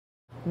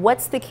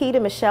What's the key to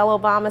Michelle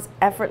Obama's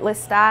effortless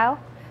style?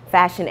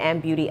 Fashion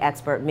and beauty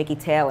expert Mikki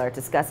Taylor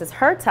discusses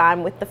her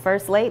time with the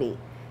First Lady.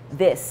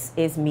 This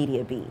is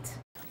Media Beat.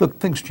 Look,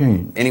 things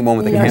change. Anyone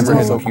with a camera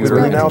and a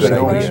computer now, is a good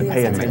so we idea. should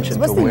pay attention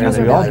What's to the where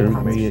user they are.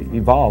 value? We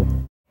evolve.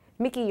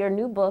 Mikki, your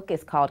new book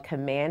is called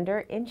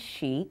Commander in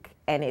Chic,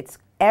 and it's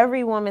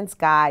every woman's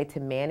guide to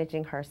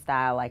managing her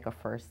style like a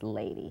first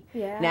lady.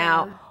 Yeah.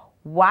 Now,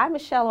 why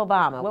Michelle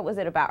Obama? What was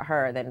it about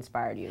her that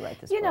inspired you to write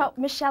this book? You know,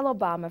 Michelle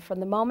Obama, from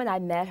the moment I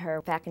met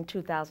her back in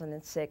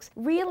 2006,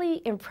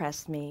 really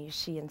impressed me.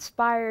 She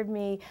inspired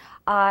me,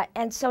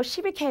 and so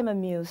she became a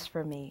muse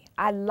for me.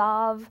 I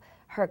love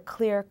her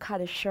clear-cut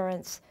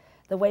assurance,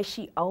 the way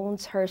she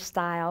owns her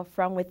style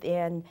from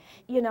within.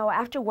 You know,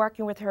 after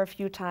working with her a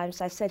few times,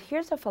 I said,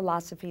 here's a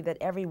philosophy that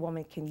every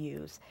woman can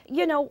use.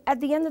 You know,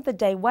 at the end of the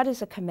day, what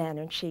is a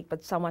commander-in-chief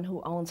but someone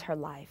who owns her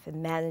life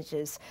and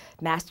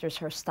masters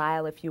her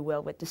style, if you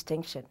will, with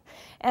distinction?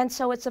 And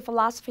so it's a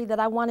philosophy that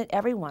I wanted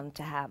everyone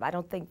to have. I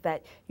don't think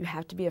that you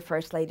have to be a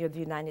First Lady of the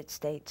United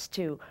States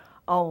to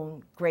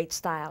own great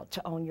style,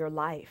 to own your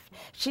life.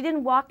 She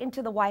didn't walk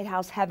into the White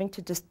House having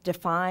to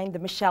define the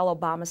Michelle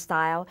Obama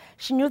style.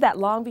 She knew that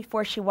long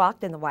before she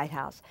walked in the White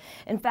House.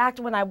 In fact,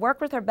 when I worked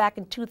with her back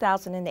in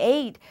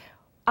 2008,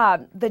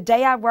 the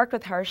day I worked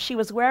with her, she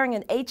was wearing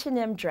an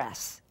H&M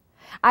dress.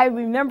 I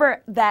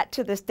remember that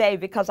to this day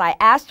because I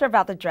asked her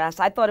about the dress.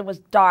 I thought it was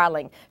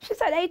darling. She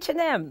said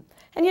H&M.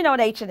 And you know, at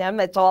H&M,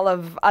 it's all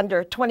of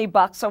under 20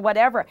 bucks or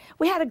whatever.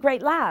 We had a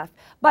great laugh,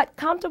 but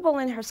comfortable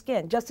in her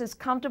skin, just as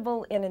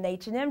comfortable in an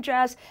H&M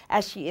dress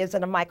as she is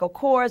in a Michael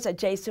Kors, a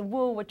Jason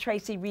Wu, with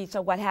Tracy Reese,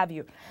 or what have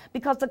you.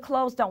 Because the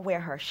clothes don't wear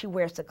her, she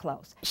wears the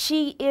clothes.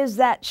 She is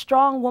that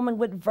strong woman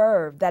with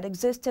verve that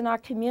exists in our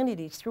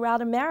communities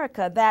throughout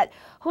America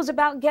who's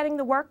about getting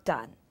the work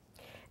done.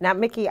 Now,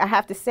 Mikki, I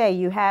have to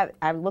say,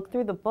 I've looked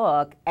through the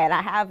book, and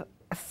I have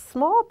a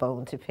small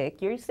bone to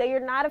pick. You say you're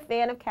not a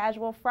fan of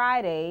casual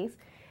Fridays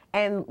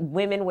and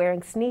women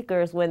wearing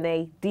sneakers when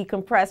they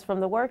decompress from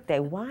the workday.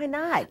 Why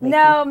not, Mikki?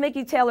 No,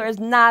 Mikki Taylor is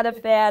not a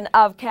fan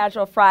of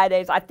casual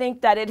Fridays. I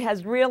think that it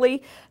has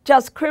really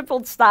just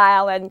crippled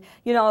style, and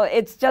you know,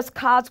 it's just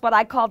caused what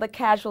I call the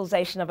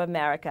casualization of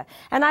America.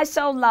 And I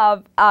so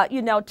love,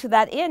 you know, to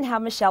that end, how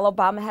Michelle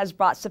Obama has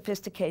brought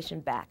sophistication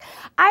back.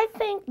 I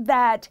think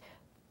that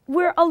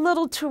we're a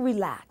little too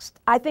relaxed.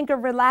 I think a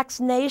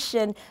relaxed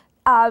nation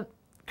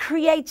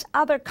creates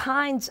other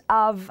kinds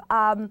of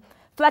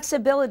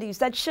flexibilities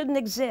that shouldn't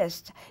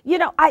exist. You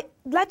know,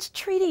 let's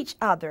treat each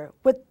other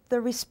with the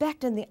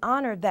respect and the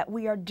honor that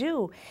we are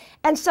due.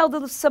 And so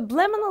the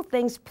subliminal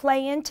things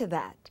play into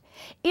that.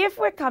 If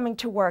we're coming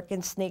to work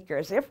in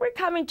sneakers, if we're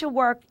coming to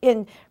work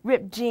in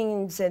ripped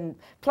jeans and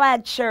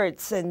plaid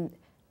shirts, and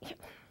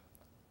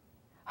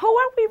who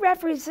are we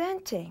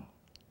representing?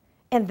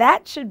 And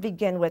that should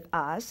begin with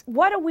us.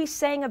 What are we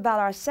saying about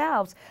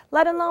ourselves,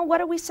 let alone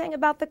what are we saying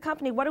about the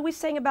company? What are we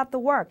saying about the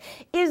work?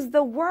 Is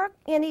the work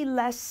any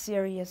less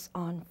serious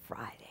on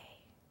Friday?